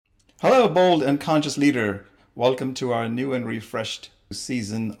Hello, bold and conscious leader. Welcome to our new and refreshed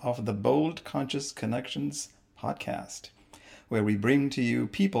season of the Bold Conscious Connections podcast, where we bring to you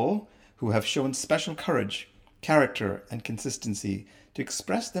people who have shown special courage, character, and consistency to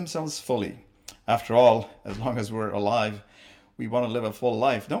express themselves fully. After all, as long as we're alive, we want to live a full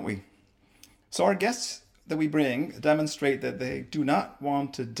life, don't we? So, our guests that we bring demonstrate that they do not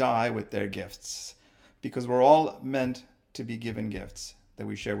want to die with their gifts because we're all meant to be given gifts that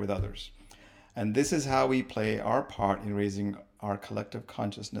we share with others. And this is how we play our part in raising our collective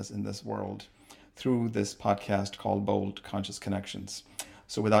consciousness in this world through this podcast called Bold Conscious Connections.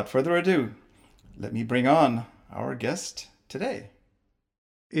 So without further ado, let me bring on our guest today.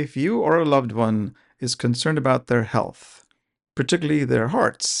 If you or a loved one is concerned about their health, particularly their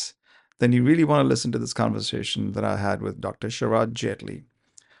hearts, then you really want to listen to this conversation that I had with Dr. Sharad Jaitly.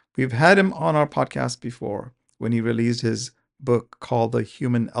 We've had him on our podcast before when he released his book called The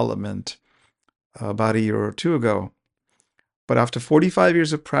Human Element about a year or two ago. But after 45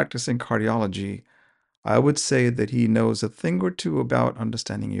 years of practicing cardiology, I would say that he knows a thing or two about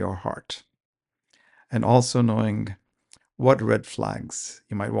understanding your heart and also knowing what red flags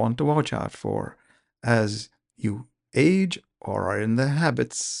you might want to watch out for as you age or are in the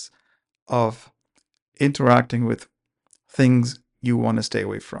habits of interacting with things you want to stay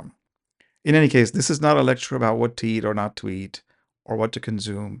away from. In any case, this is not a lecture about what to eat or not to eat or what to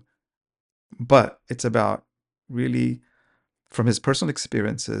consume, but it's about really from his personal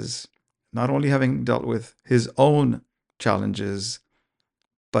experiences, not only having dealt with his own challenges,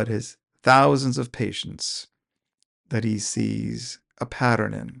 but his thousands of patients that he sees a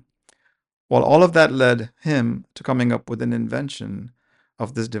pattern in. Well, all of that led him to coming up with an invention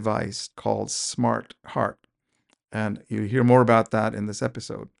of this device called Smart Heart. And you hear more about that in this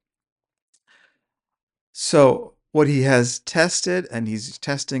episode. So, what he has tested and he's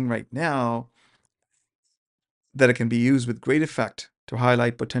testing right now that it can be used with great effect to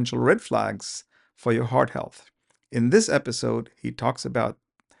highlight potential red flags for your heart health. In this episode, he talks about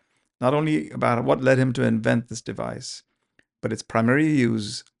not only about what led him to invent this device, but its primary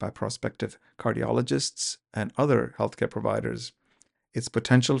use by prospective cardiologists and other healthcare providers, its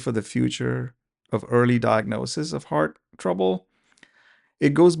potential for the future of early diagnosis of heart trouble.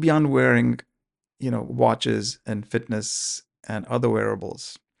 It goes beyond wearing, watches and fitness and other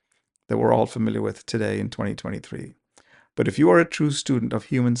wearables that we're all familiar with today in 2023. But if you are a true student of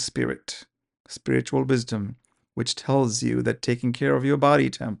human spirit, spiritual wisdom, which tells you that taking care of your body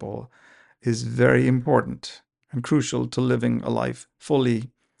temple is very important and crucial to living a life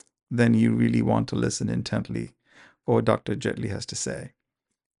fully, then you really want to listen intently for what Dr. Jaitly has to say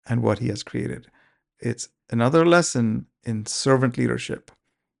and what he has created. It's another lesson in servant leadership.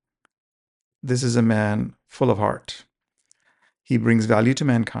 This is a man full of heart. He brings value to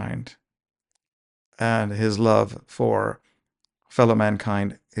mankind, and his love for fellow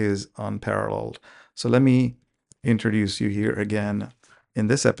mankind is unparalleled. So let me introduce you here again in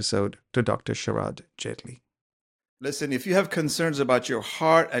this episode to Dr. Sharad Jaitly. Listen, if you have concerns about your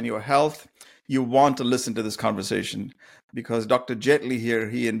heart and your health, you want to listen to this conversation because Dr. Jaitly here,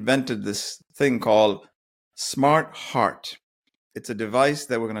 he invented this thing called Smart Heart. It's a device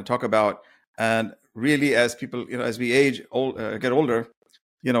that we're going to talk about. And really, as people, as we age, get older,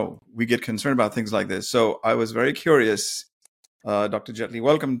 we get concerned about things like this. So I was very curious. Dr. Jaitly,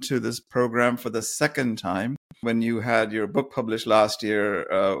 welcome to this program for the second time. When you had your book published last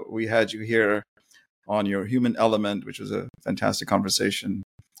year, we had you here on your human element, which was a fantastic conversation.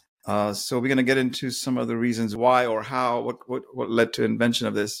 So we're going to get into some of the reasons why or how, what led to invention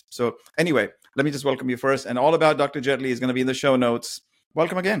of this. So anyway, let me just welcome you first. And all about Dr. Jaitly is going to be in the show notes.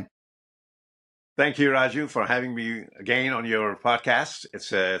 Welcome again. Thank you, Raju, for having me again on your podcast.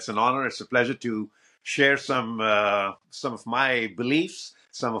 It's an honor. It's a pleasure to share some of my beliefs,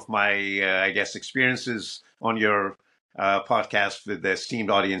 some of my experiences on your podcast with the esteemed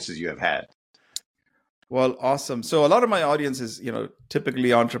audiences you have had. Well, awesome. So a lot of my audience is,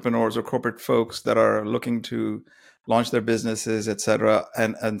 typically entrepreneurs or corporate folks that are looking to launch their businesses, et cetera.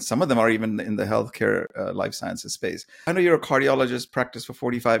 And some of them are even in the healthcare life sciences space. I know you're a cardiologist, practiced for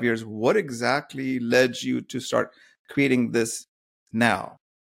 45 years. What exactly led you to start creating this now?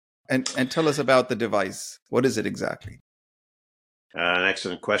 And tell us about the device. What is it exactly? An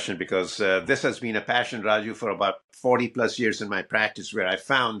excellent question, because this has been a passion, Raju, for about 40 plus years in my practice, where I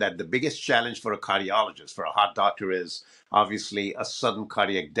found that the biggest challenge for a cardiologist, for a heart doctor, is obviously a sudden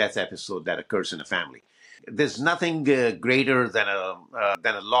cardiac death episode that occurs in a family. there's nothing greater than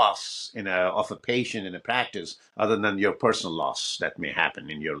a loss of a patient in a practice, other than your personal loss that may happen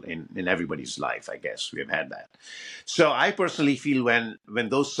in everybody's life. I guess we have had that. So I personally feel when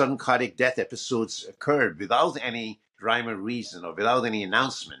those sudden cardiac death episodes occurred without any rhyme or reason, or without any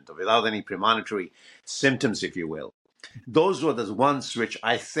announcement, or without any premonitory symptoms, if you will, those were the ones which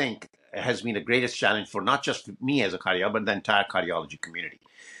I think has been the greatest challenge for not just me as a cardiologist, but the entire cardiology community.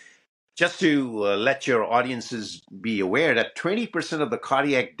 Just to let your audiences be aware that 20% of the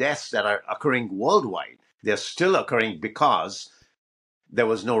cardiac deaths that are occurring worldwide, they're still occurring because there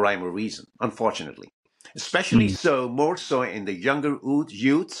was no rhyme or reason, unfortunately. Especially Mm. so, more so in the younger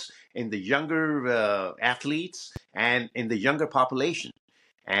youths, in the younger athletes, and in the younger population.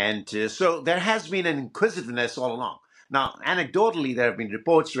 And so there has been an inquisitiveness all along. Now, anecdotally, there have been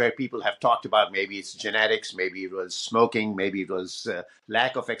reports where people have talked about maybe it's genetics, maybe it was smoking, maybe it was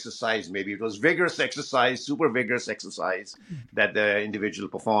lack of exercise, maybe it was vigorous exercise, super vigorous exercise that the individual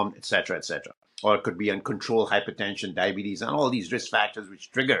performed, etc., etc. Or it could be uncontrolled hypertension, diabetes, and all these risk factors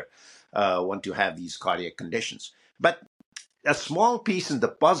which trigger one to have these cardiac conditions. But a small piece in the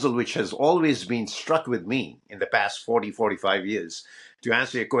puzzle which has always been struck with me in the past 45 years, to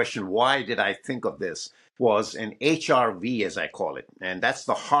answer your question, why did I think of this, was an HRV, as I call it, and that's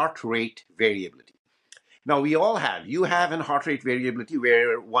the heart rate variability. Now, you have an heart rate variability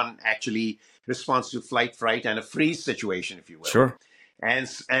where one actually responds to flight, fright, and a freeze situation, if you will. Sure. And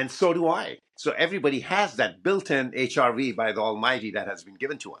so do I. So everybody has that built-in HRV by the Almighty that has been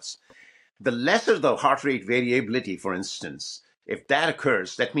given to us. The lesser the heart rate variability, for instance, if that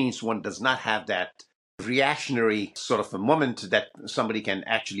occurs, that means one does not have that reactionary sort of a moment that somebody can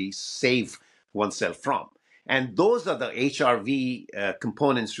actually save oneself from. And those are the HRV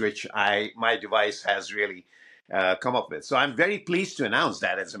components which my device has really come up with. So I'm very pleased to announce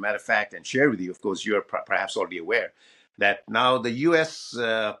that, as a matter of fact, and share with you. Of course, you're perhaps already aware that now the US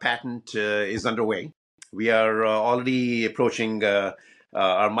patent is underway. We are already approaching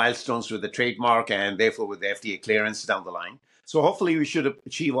our milestones with the trademark and therefore with the FDA clearance down the line. So hopefully we should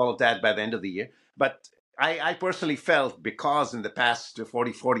achieve all of that by the end of the year. But I personally felt, because in the past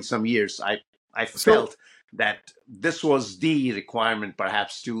 40 some years, I So felt that this was the requirement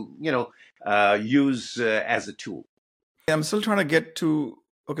perhaps to, use as a tool. I'm still trying to get to,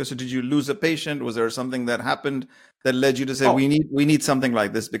 okay, so did you lose a patient? Was there something that happened that led you to say Oh, we need something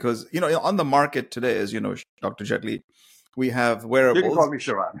like this? Because, on the market today, as you know, Dr. Jaitly, we have you can call wearables. me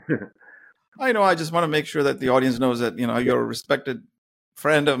Sharon. I know, I just want to make sure that the audience knows that, Yeah. you're a respected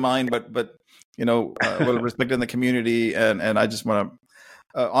friend of mine, but well respected in the community, and I just want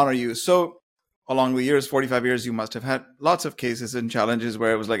to honor you. So along the years, 45 years, you must have had lots of cases and challenges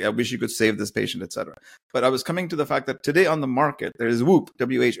where it was like, I wish you could save this patient, etc. But I was coming to the fact that today on the market, there is Whoop,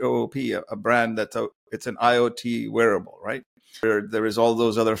 WHOOP, a brand it's an IoT wearable, right? Where there is all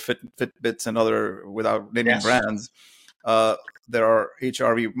those other Fitbits and other, without naming Yes. brands. There are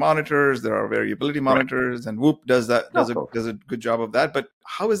HRV monitors, there are variability Right. monitors, and Whoop does Of course. a good job of that. But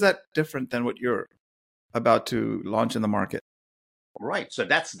how is that different than what you're about to launch in the market? Right. So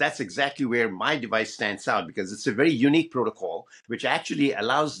that's exactly where my device stands out, because it's a very unique protocol which actually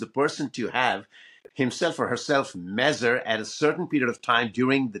allows the person to have himself or herself measure at a certain period of time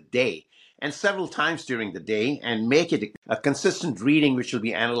during the day and several times during the day, and make it a consistent reading which will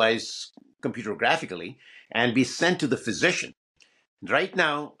be analyzed computer graphically and be sent to the physician. Right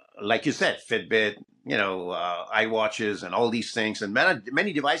now, like you said, Fitbit, iWatches and all these things, and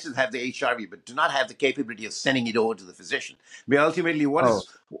many devices have the HRV, but do not have the capability of sending it over to the physician. But ultimately,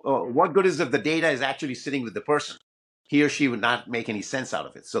 Oh, what good is if the data is actually sitting with the person? He or she would not make any sense out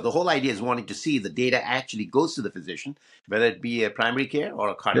of it. So the whole idea is wanting to see the data actually goes to the physician, whether it be a primary care or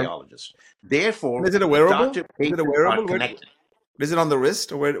a yeah. cardiologist. Therefore, Is it a the wearable? doctor Is it a patient are wearable? connected. Is it on the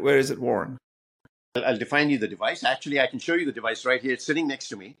wrist, or where is it worn? I'll define you the device. Actually, I can show you the device right here. It's sitting next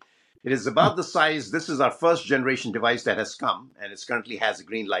to me. It is Oh, about the size. This is our first generation device that has come, and it currently has a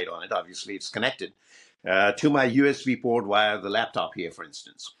green light on it. Obviously, it's connected to my USB port via the laptop here, for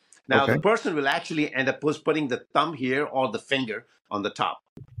instance. Now, the okay. person will actually end up putting the thumb here or the finger on the top.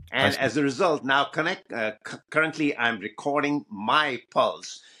 I And see. as a result, now currently I'm recording my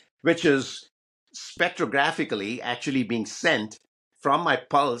pulse, which is spectrographically actually being sent from my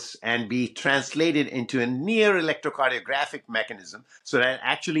pulse and be translated into a near electrocardiographic mechanism, so that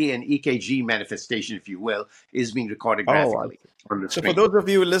actually an EKG manifestation, if you will, is being recorded Oh, graphically on the so for screen. those of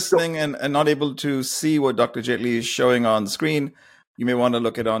you So, listening and not able to see what Dr. Jaitly is showing on the screen, you may want to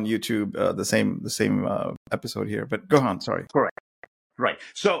look it on YouTube, the same episode here. But go on, sorry. correct. Right.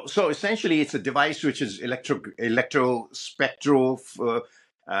 So essentially, it's a device which is electrospectral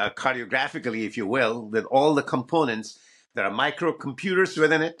cardiographically, if you will, with all the components. There are microcomputers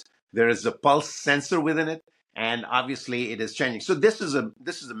within it. There is a pulse sensor within it, and obviously it is changing. So this is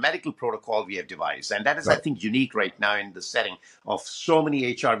a medical protocol we have devised, and that is, I Right. think, unique right now in the setting of so many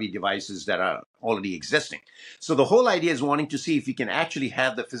HRV devices that are already existing. So the whole idea is wanting to see if you can actually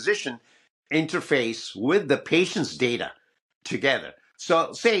have the physician interface with the patient's data together.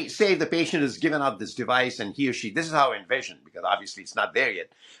 So say the patient is given out this device and he or she, this is how I envision, because obviously it's not there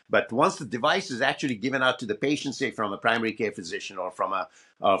yet. But once the device is actually given out to the patient, say from a primary care physician or from a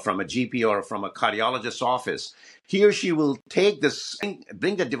GP or from a cardiologist's office, he or she will take this,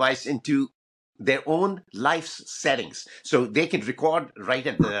 bring the device into their own life's settings. So they can record right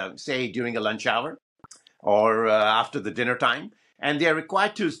at the, say, during a lunch hour or after the dinner time. And they're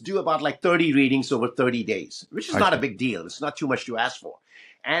required to do about like 30 readings over 30 days, which is I not a see. big deal. It's not too much to ask for.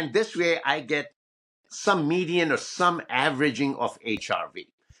 And this way I get some median or some averaging of HRV.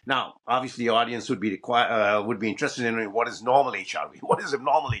 Now, obviously, the audience would be interested in knowing what is normal HRV, what is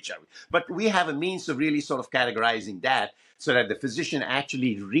abnormal HRV. But we have a means of really sort of categorizing that so that the physician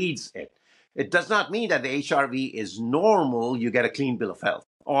actually reads it. It does not mean that the HRV is normal, you get a clean bill of health,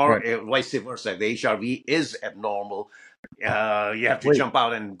 or Right. vice versa. If the HRV is abnormal, you have to Wait. jump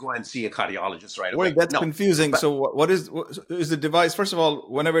out and go and see a cardiologist right Wait, away. that's No, confusing. but So what is the device? First of all,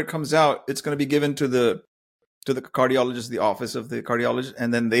 whenever it comes out, it's going to be given to the cardiologist, the office of the cardiologist,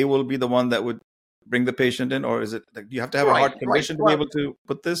 and then they will be the one that would bring the patient in, or is it like, do you have to have a right, heart right. condition to be Well, able to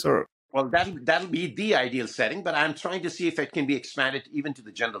put this, or? Well, that'll be the ideal setting, but I'm trying to see if it can be expanded even to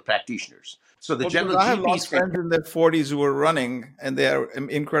the general practitioners. So the Well, because general I have GPs lost can. friends in their 40s who were running, and they are in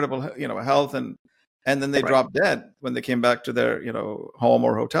incredible, health, and then they Right, dropped dead when they came back to their, home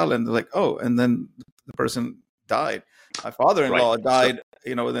or hotel, and they're like, oh, and then the person died. My right. father-in-law So died,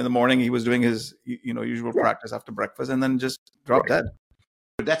 in the morning. He was doing his, usual yeah, practice after breakfast, and then just dropped right. dead.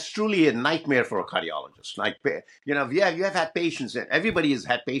 That's truly a nightmare for a cardiologist. Like, you have had patients, and everybody has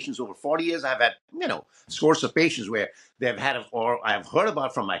had patients over 40 years. I've had, scores of patients where they've had, or I've heard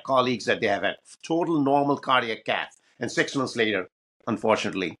about from my colleagues that they have had total normal cardiac cath. And 6 months later,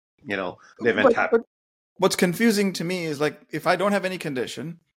 unfortunately, they went But happen. what's confusing to me is like if I don't have any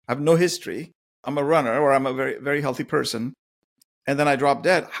condition, I have no history, I'm a runner or I'm a very, very healthy person, and then I drop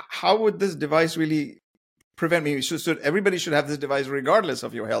dead. How would this device really prevent me? Should everybody should have this device regardless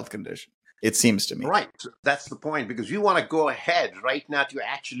of your health condition? It seems to me. Right. So that's the point, because we want to go ahead right now to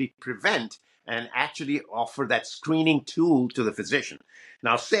actually prevent and actually offer that screening tool to the physician.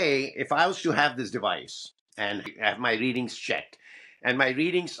 Now, say if I was to have this device and have my readings checked, and my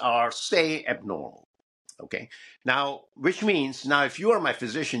readings are, say, abnormal. Okay. Now, which means now, if you are my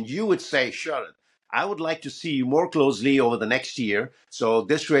physician, you would say, Sharon, I would like to see you more closely over the next year. So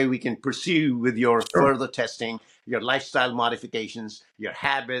this way we can pursue with your Sure. further testing, your lifestyle modifications, your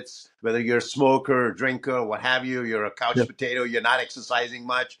habits, whether you're a smoker, a drinker, what have you, you're a Yeah. couch potato, you're not exercising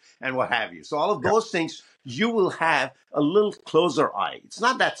much, and what have you. So all of Yeah. those things, you will have a little closer eye. It's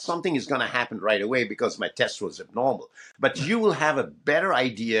not that something is going to happen right away because my test was abnormal, but you will have a better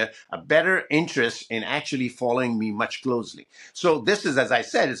idea, a better interest in actually following me much closely. So this is, as I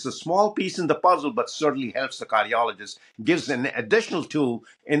said, it's a small piece in the puzzle, but certainly helps the cardiologist, gives an additional tool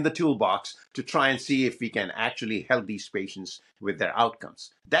in the toolbox to try and see if we can actually help these patients with their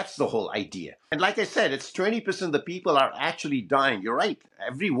outcomes. That's the whole idea. And like I said, it's 20% of the people are actually dying. You're right.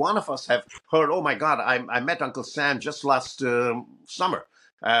 Every one of us have heard, oh my God, I met Uncle Sam just last summer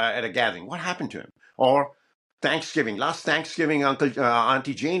at a gathering. What happened to him? Or last Thanksgiving,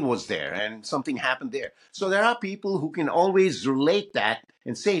 Auntie Jane was there, and something happened there. So there are people who can always relate that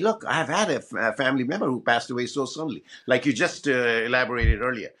and say, "Look, I've had a family member who passed away so suddenly," like you just elaborated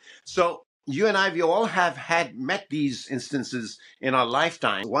earlier. So you and I, we all have had met these instances in our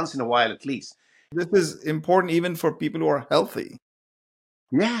lifetime, once in a while at least. This is important even for people who are healthy.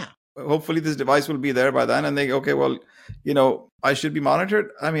 Yeah. Hopefully this device will be there by then, and they, okay, well, I should be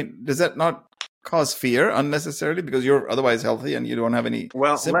monitored. I mean, does that not cause fear unnecessarily because you're otherwise healthy and you don't have any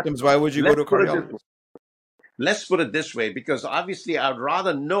Well, symptoms? Why would you go let's to a put it this way. cardiologist? Let's put it this way, because obviously I'd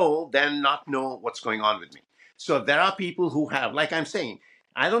rather know than not know what's going on with me. So there are people who have, like I'm saying,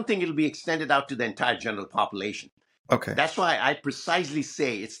 I don't think it'll be extended out to the entire general population. Okay. That's why I precisely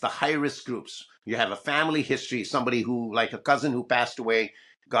say it's the high risk groups. You have a family history, somebody who, like a cousin who passed away,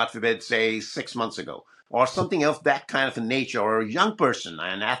 God forbid, say 6 months ago, or something of that kind of a nature, or a young person,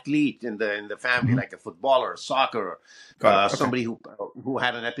 an athlete in the family, Mhm. like a footballer, soccer, Got it. Okay. somebody who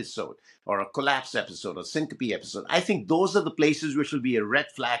had an episode, or a collapse episode, or syncope episode. I think those are the places which will be a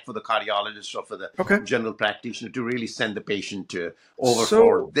red flag for the cardiologist or for the Okay. general practitioner to really send the patient over for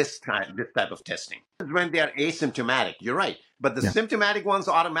So this type of testing. When they are asymptomatic, you're right. but the Yeah. symptomatic ones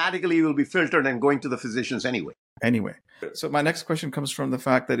automatically will be filtered and going to the physicians anyway. Anyway, so my next question comes from the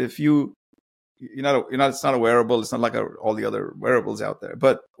fact that if it's not a wearable, it's not like all the other wearables out there,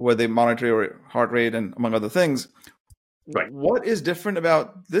 but where they monitor your heart rate and among other things. Right. What is different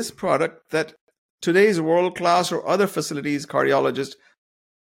about this product that today's world class or other facilities cardiologists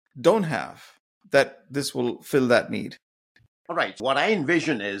don't have, that this will fill that need? All right. What I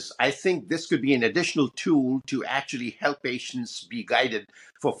envision is I think this could be an additional tool to actually help patients be guided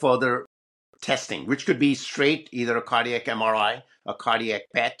for further testing, which could be straight either a cardiac MRI, a cardiac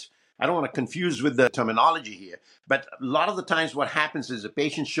PET. I don't want to confuse with the terminology here, but a lot of the times what happens is a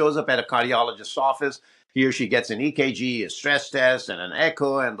patient shows up at a cardiologist's office. He or she gets an EKG, a stress test, and an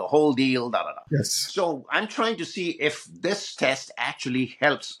echo, and the whole deal. Da da da. Yes. So I'm trying to see if this test actually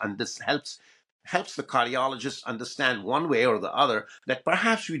helps, and this helps the cardiologist understand one way or the other that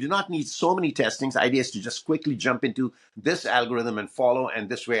perhaps we do not need so many testings. Idea is to just quickly jump into this algorithm and follow, and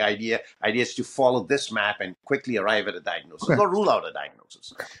this way idea is to follow this map and quickly arrive at a diagnosis or rule out a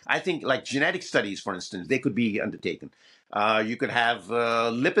diagnosis. I think like genetic studies, for instance, they could be undertaken. You could have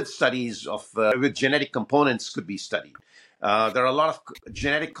lipid studies with genetic components could be studied. There are a lot of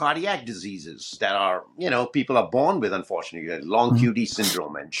genetic cardiac diseases that are, people are born with, unfortunately, long QD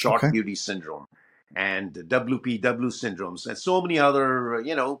syndrome and short QD syndrome and WPW syndromes and so many other,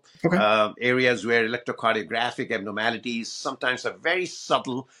 areas where electrocardiographic abnormalities sometimes are very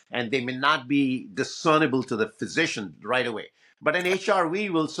subtle and they may not be discernible to the physician right away. But an HRV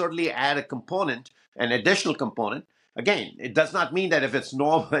will certainly add a component, an additional component. Again, it does not mean that if it's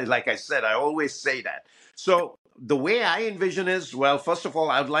normal, like I said, I always say that. So the way I envision is, well, first of all,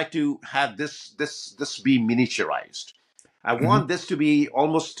 I would like to have this be miniaturized. I want this to be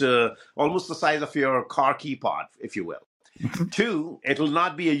almost the size of your car key pod, if you will. Two, it will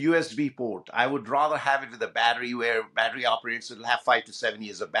not be a USB port. I would rather have it with a battery where battery operates. It'll have 5 to 7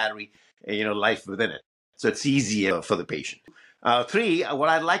 years of battery, life within it. So it's easier for the patient. Three, what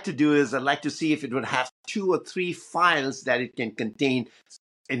I'd like to do is I'd like to see if it would have 2 or 3 files that it can contain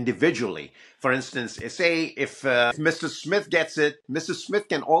individually. For instance, say if Mr. Smith gets it, Mrs. Smith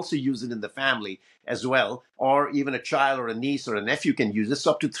can also use it in the family as well, or even a child or a niece or a nephew can use it.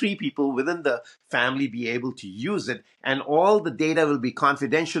 So up to 3 people within the family be able to use it, and all the data will be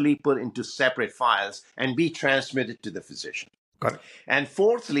confidentially put into separate files and be transmitted to the physician. Got it. And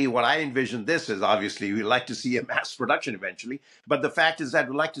fourthly, what I envision this is, obviously, we'd like to see a mass production eventually. But the fact is that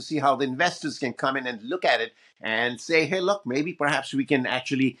we'd like to see how the investors can come in and look at it and say, hey, look, maybe perhaps we can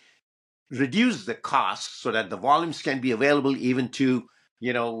actually reduce the costs so that the volumes can be available even to,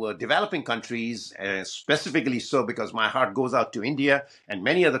 developing countries, specifically so because my heart goes out to India and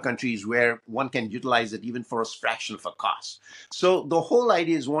many other countries where one can utilize it even for a fraction of a cost. So the whole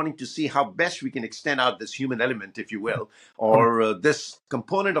idea is wanting to see how best we can extend out this human element, if you will, or this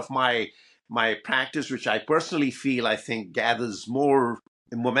component of my practice, which I personally feel, I think, gathers more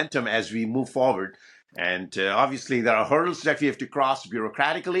momentum as we move forward. And obviously, there are hurdles that we have to cross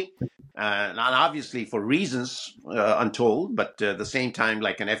bureaucratically, and obviously for reasons untold, but at the same time,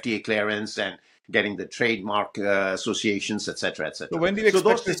 like an FDA clearance and getting the trademark associations, et cetera, et cetera. So when do you expect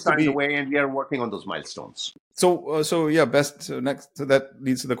those this things to are be? underway, and we are working on those milestones. So yeah, best. So next, so that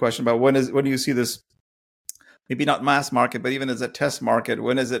leads to the question about when do you see this? Maybe not mass market, but even as a test market,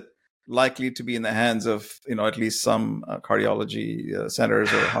 when is it likely to be in the hands of at least some cardiology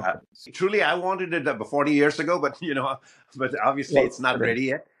centers or hospitals? Truly, I wanted it 40 years ago, but but obviously it's not ready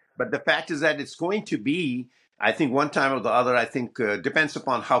yet. But the fact is that it's going to be, I think, one time or the other. I think depends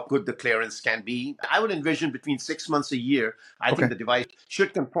upon how good the clearance can be. I would envision between 6 months a year. I think the device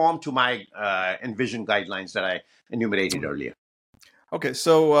should conform to my envision guidelines that I enumerated earlier. Okay,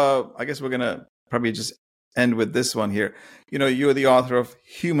 so I guess we're gonna probably just end with this one here. You're the author of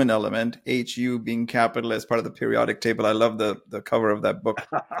Human Element, HU being capital as part of the periodic table. I love the cover of that book.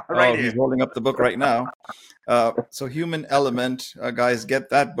 Right He's holding up the book right now. So Human Element, guys, get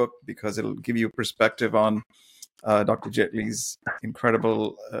that book because it'll give you perspective on Dr. Jaitly's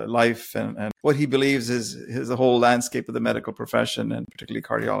incredible life and what he believes is the whole landscape of the medical profession, and particularly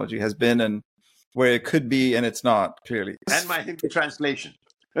cardiology, has been and where it could be and it's not, clearly. And my Hindi translation.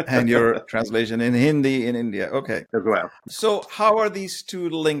 And your translation in Hindi in India. Okay. As well. So how are these two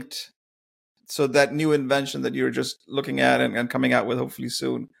linked? So that new invention that you're just looking at and coming out with hopefully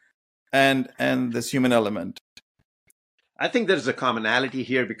soon, and this Human Element. I think there's a commonality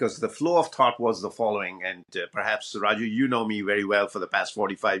here because the flow of thought was the following. And perhaps, Raju, you know me very well for the past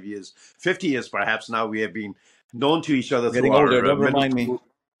 45 years, 50 years perhaps now. We have been known to each other Getting through older, our don't remind me.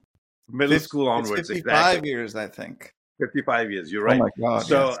 Middle school onwards. It's 55 years, I think. 55 years, you're Oh right. my God,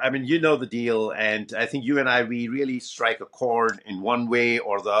 So, yes. I mean, you know the deal. And I think you and I, we really strike a chord in one way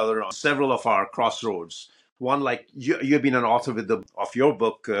or the other on several of our crossroads. One, like you've been an author of your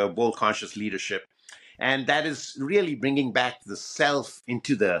book, Bold Conscious Leadership. And that is really bringing back the self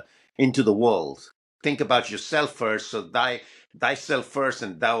into the world. Think about yourself first. So thyself first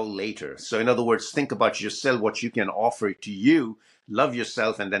and thou later. So in other words, think about yourself, what you can offer to you, love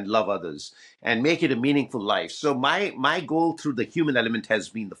yourself, and then love others and make it a meaningful life. So my goal through the human element has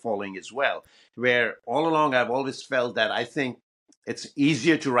been the following as well, where all along I've always felt that I think it's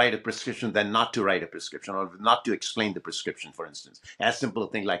easier to write a prescription than not to write a prescription or not to explain the prescription, for instance. As simple a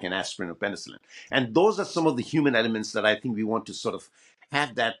thing like an aspirin or penicillin. And those are some of the human elements that I think we want to sort of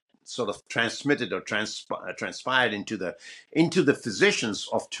have that sort of transmitted or transpired into the physicians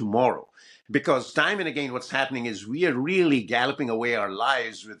of tomorrow. Because time and again, what's happening is we are really galloping away our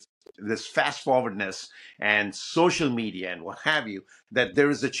lives with this fast forwardness and social media and what have you, that there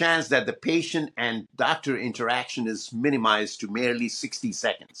is a chance that the patient and doctor interaction is minimized to merely 60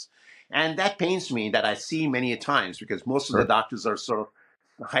 seconds. And that pains me that I see many a times because most of the Sure. doctors are sort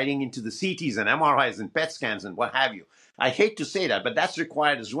of hiding into the CTs and MRIs and PET scans and what have you. I hate to say that, but that's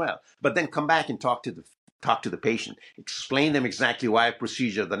required as well. But then come back and talk to the patient, explain them exactly why a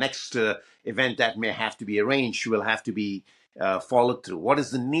procedure, the next event that may have to be arranged will have to be followed through. What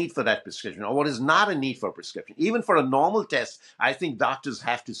is the need for that prescription, or what is not a need for a prescription? Even for a normal test, I think doctors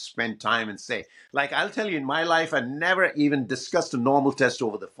have to spend time and say, like I'll tell you, in my life, I never even discussed a normal test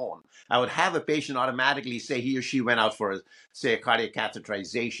over the phone. I would have a patient automatically say he or she went out for, say, a cardiac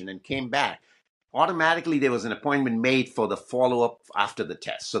catheterization and came back. Automatically there was an appointment made for the follow-up after the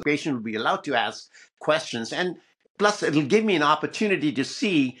test. So the patient will be allowed to ask questions, and plus it'll give me an opportunity to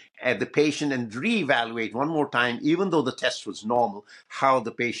see the patient and reevaluate one more time, even though the test was normal, how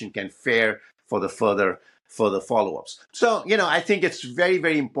the patient can fare for the further follow-ups. So, I think it's very,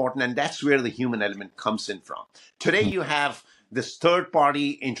 very important, and that's where the human element comes in from. Today Mhm. you have this third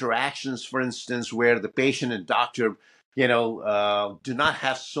party interactions, for instance, where the patient and doctor do not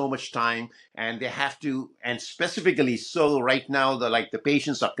have so much time, and they have to, and specifically so right now, the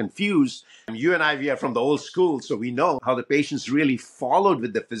patients are confused. You and I, we are from the old school, so we know how the patients really followed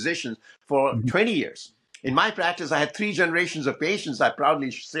with the physicians for Mhm. 20 years. In my practice, I had three generations of patients I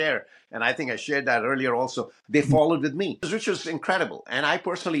proudly share, and I think I shared that earlier also. They Mhm. followed with me, which was incredible. And I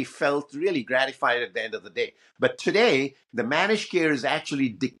personally felt really gratified at the end of the day. But today, the managed care is actually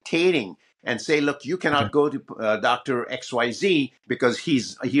dictating and say, look, you Okay. cannot go to Dr. XYZ because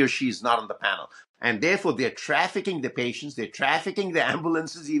he or she is not on the panel. And therefore, they're trafficking the patients, they're trafficking the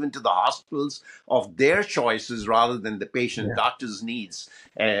ambulances even to the hospitals of their choices rather than the patient Yeah, doctor's needs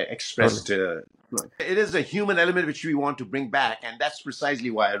totally. expressed. It is a human element which we want to bring back. And that's precisely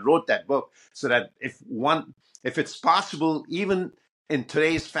why I wrote that book, so that if it's possible, even in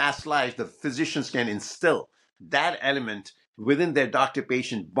today's fast life, the physicians can instill that element within their doctor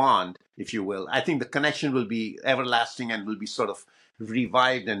patient bond, if you will. I think the connection will be everlasting and will be sort of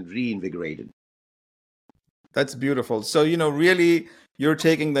revived and reinvigorated. That's beautiful. So, really, you're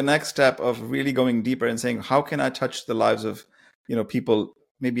taking the next step of really going deeper and saying, how can I touch the lives of, people,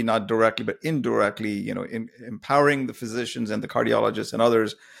 maybe not directly, but indirectly, empowering the physicians and the cardiologists and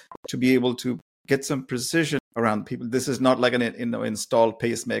others to be able to get some precision around people. This is not like an installed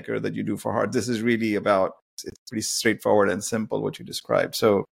pacemaker that you do for heart. This is really about, it's pretty straightforward and simple what you described.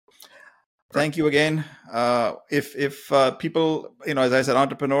 So Right. thank you again. If people, as I said,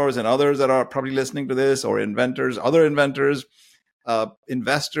 entrepreneurs and others that are probably listening to this, or inventors, other inventors,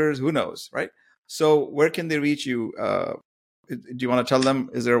 investors, who knows, right? So where can they reach you? Do you want to tell them?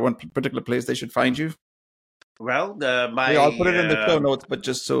 Is there one particular place they should find you? Well, I'll put it in the show notes, but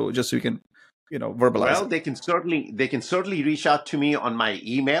just so you can, verbalize well, it. they can certainly reach out to me on my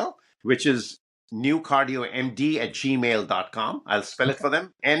email, which is newcardiomd@gmail.com. I'll spell it Okay. for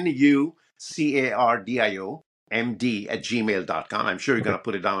them. NUCARDIOMD@gmail.com. I'm sure you're Okay. going to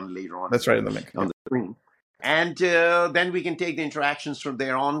put it down later on That's right in the link. on Yeah. the screen. And then we can take the interactions from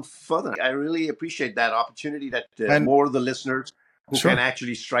there on further. I really appreciate that opportunity that And more of the listeners who can sure.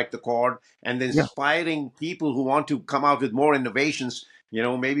 actually strike the chord, and the Yeah. inspiring people who want to come out with more innovations,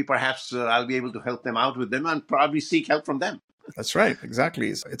 maybe perhaps I'll be able to help them out with them and probably seek help from them. That's right.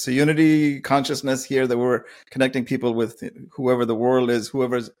 Exactly. So it's a unity consciousness here that we're connecting people with, whoever the world is,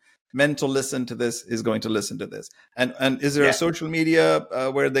 whoever's meant to listen to this is going to listen to this. And is there a Yeah. social media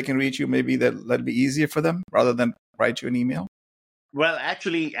where they can reach you? Maybe that'd be easier for them rather than write you an email. Well,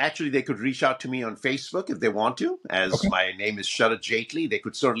 actually, they could reach out to me on Facebook if they want to, as Okay. my name is Sharad Jaitly. They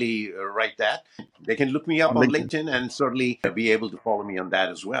could certainly write that. They can look me up On on LinkedIn. LinkedIn and certainly be able to follow me on that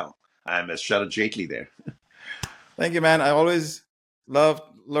as well. I'm as Sharad Jaitly there. Thank you, man. I always love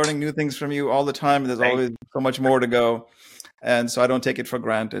learning new things from you all the time. There's Thank always so much more to go. And so I don't take it for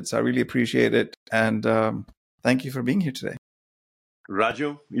granted. So I really appreciate it. And thank you for being here today.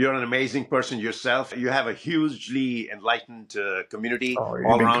 Raju, you're an amazing person yourself. You have a hugely enlightened community Oh, you've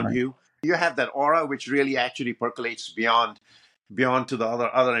all been around kind. you. You have that aura which really actually percolates beyond to the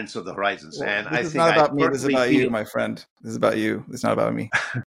other ends of the horizons. Well, And this I is think not I about me. This is personally about you, feel, my friend. This is about you. It's not about me.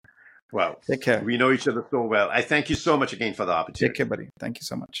 well, Take care. we know each other so well. I thank you so much again for the Take care, opportunity. buddy. Thank you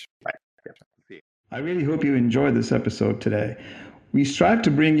so much. Bye. Yep. See you. I really hope you enjoyed this episode today. We strive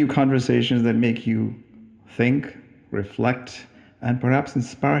to bring you conversations that make you think, reflect, and perhaps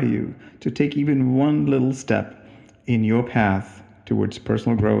inspire you to take even one little step in your path towards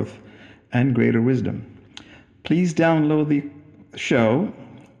personal growth and greater wisdom. Please download the show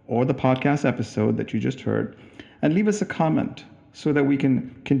or the podcast episode that you just heard and leave us a comment so that we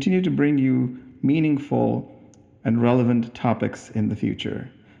can continue to bring you meaningful and relevant topics in the future.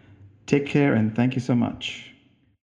 Take care and thank you so much.